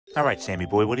Alright, Sammy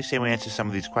boy, what do you say we answer some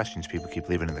of these questions people keep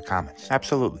leaving in the comments?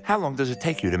 Absolutely. How long does it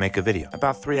take you to make a video?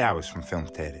 About 3 hours from film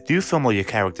to edit. Do you film all your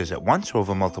characters at once or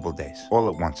over multiple days? All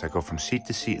at once. I go from seat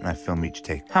to seat and I film each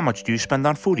take. How much do you spend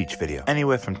on food each video?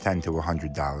 Anywhere from $10 to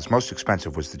 $100. Most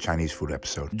expensive was the Chinese food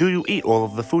episode. Do you eat all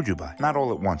of the food you buy? Not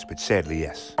all at once, but sadly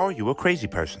yes. Are you a crazy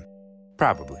person?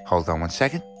 Probably. Hold on 1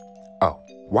 second. Oh,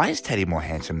 why is Teddy more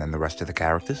handsome than the rest of the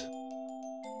characters?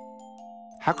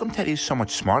 How come Teddy is so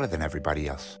much smarter than everybody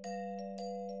else?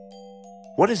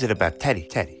 What is it about Teddy?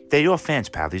 They're your fans,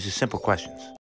 pal. These are simple questions.